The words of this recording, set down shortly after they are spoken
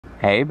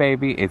Hey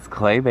baby, it's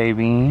Clay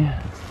baby.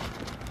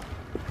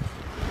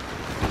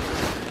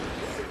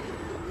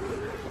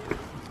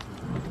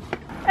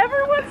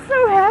 Everyone's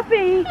so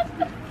happy.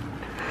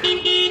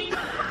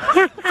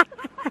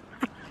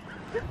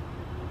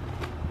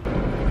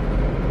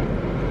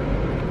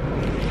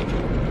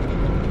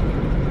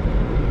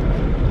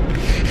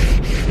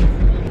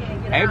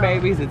 Hey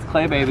babies, it's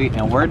Clay baby,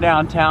 and we're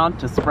downtown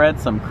to spread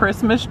some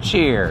Christmas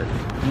cheer.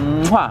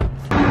 Mwah.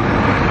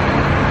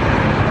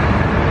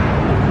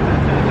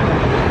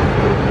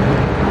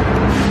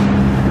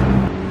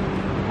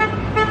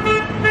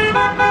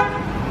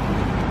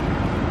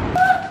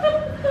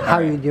 How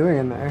are you doing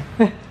in there?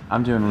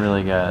 I'm doing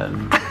really good.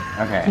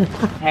 Okay.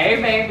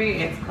 Hey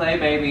baby, it's Clay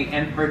baby,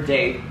 and for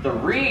day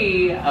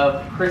 3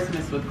 of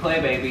Christmas with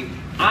Clay baby,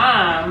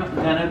 I'm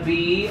gonna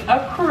be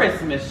a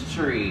Christmas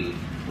tree.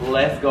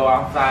 Let's go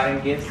outside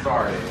and get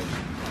started.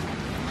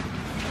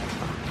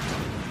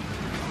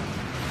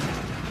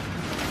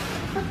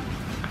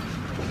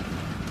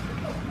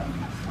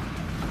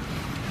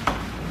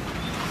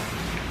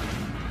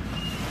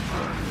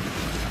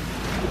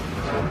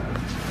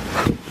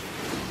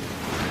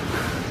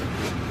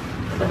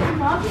 I'm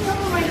knocking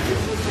over my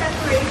Christmas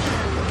decorations.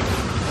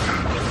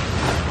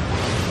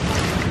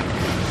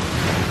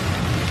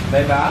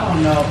 Baby, I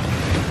don't know.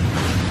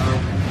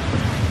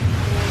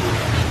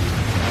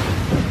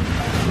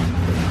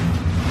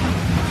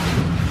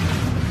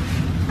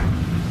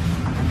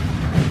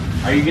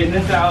 Are you getting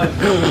this, Alex?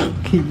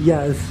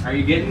 Yes. Are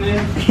you getting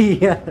this?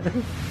 Yes.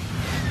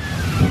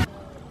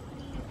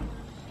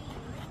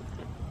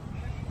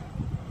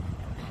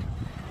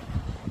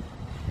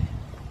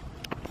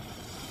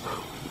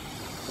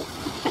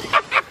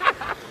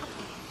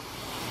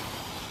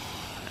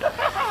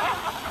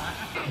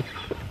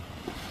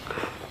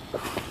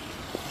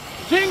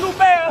 Jingle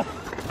bells!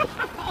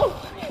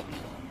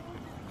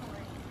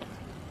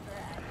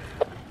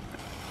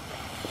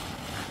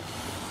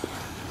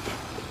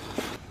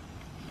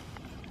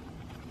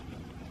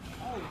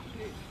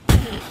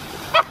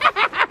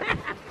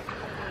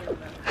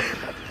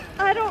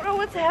 I don't know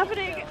what's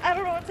happening. I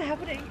don't know what's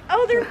happening.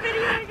 Oh, they're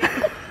videoing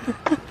it.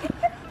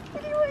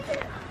 Videoing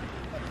it.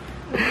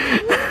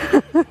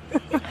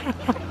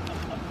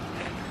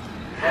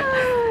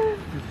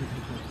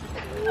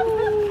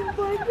 Oh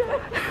my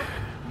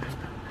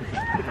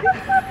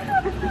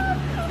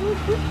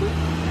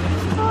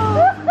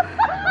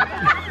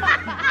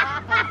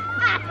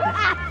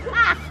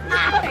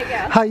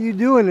God. How you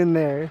doing in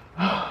there?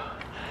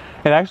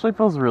 It actually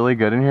feels really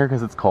good in here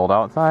because it's cold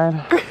outside.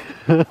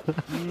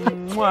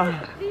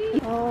 Mwah.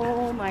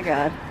 Oh my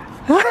God.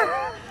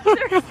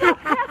 They're so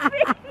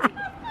happy.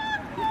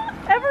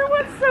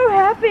 Everyone's so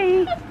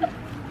happy.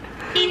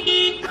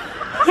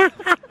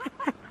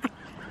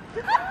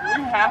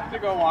 You have to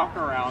go walk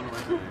around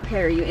with it.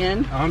 Okay, are you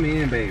in? I'm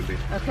in, baby.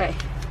 Okay,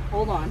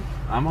 hold on.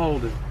 I'm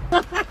holding.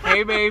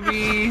 Hey,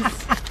 babies.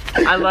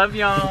 I love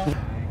y'all.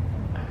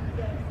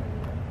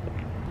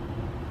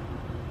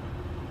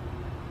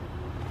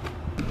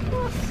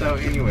 So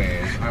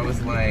anyways, I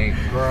was like,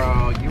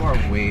 girl, you are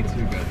way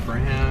too good for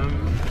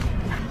him.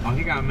 Oh,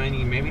 he got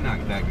money, maybe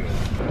not that good.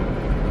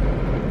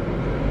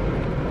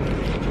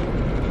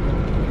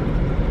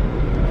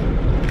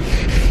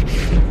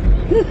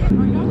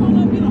 Are y'all gonna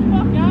let me the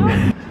fuck out?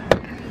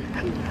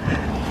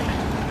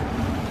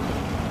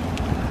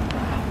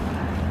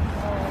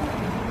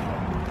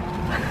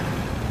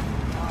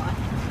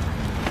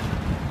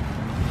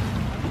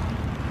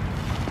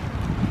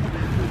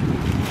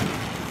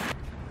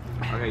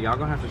 Okay, y'all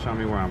gonna have to show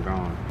me where I'm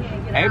going.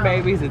 Hey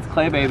babies, it's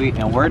Clay baby,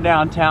 and we're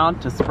downtown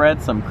to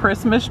spread some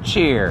Christmas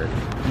cheer.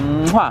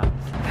 Mwah.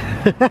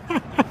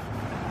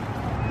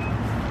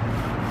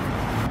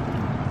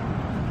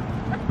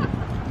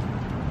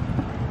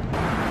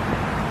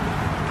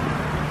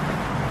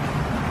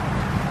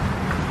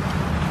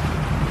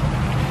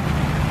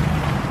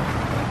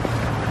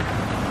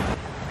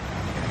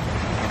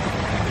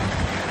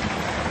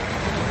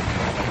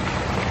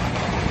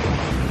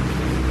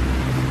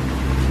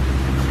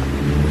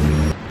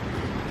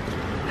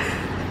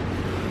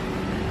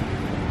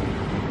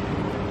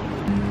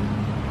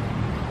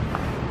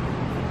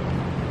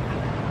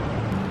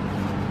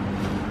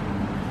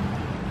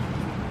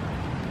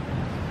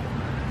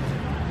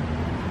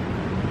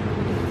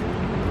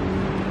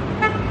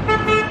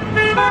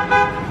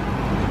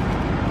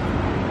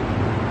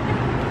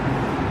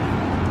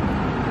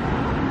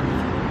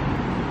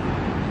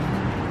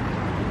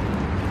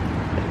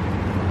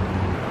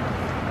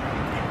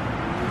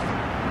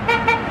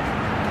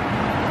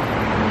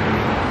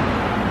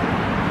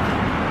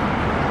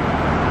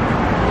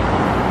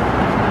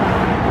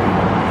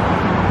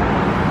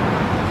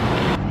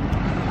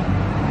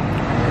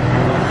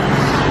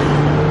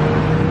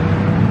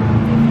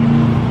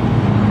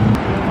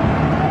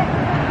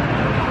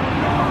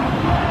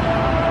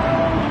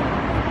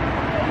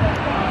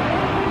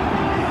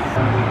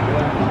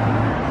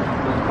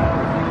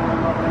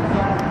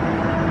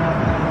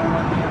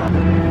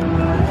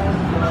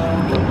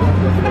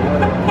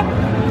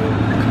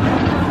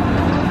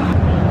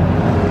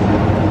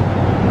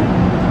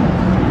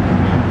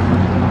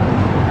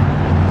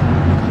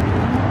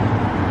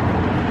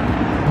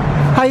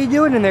 How you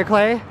doing in there,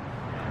 Clay?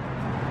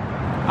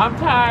 I'm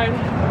tired,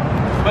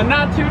 but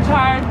not too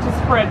tired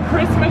to spread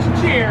Christmas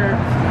cheer.